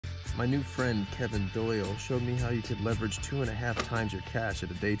My new friend, Kevin Doyle, showed me how you could leverage 2.5 times your cash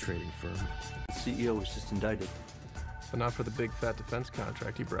at a day trading firm. The CEO was just indicted. But not for the big fat defense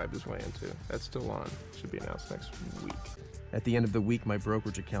contract he bribed his way into. That's still on. Should be announced next week. At the end of the week, my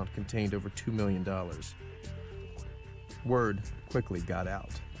brokerage account contained over $2 million. Word quickly got out.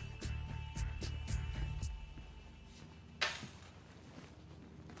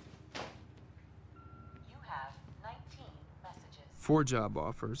 You have 19 messages. 4 job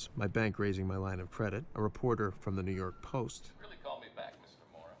offers, my bank raising my line of credit, a reporter from the New York Post. Really call me back,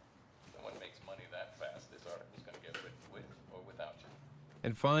 Mr. Mora. No one makes money that fast. This article's gonna get written with or without you.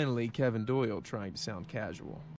 And finally, Kevin Doyle trying to sound casual.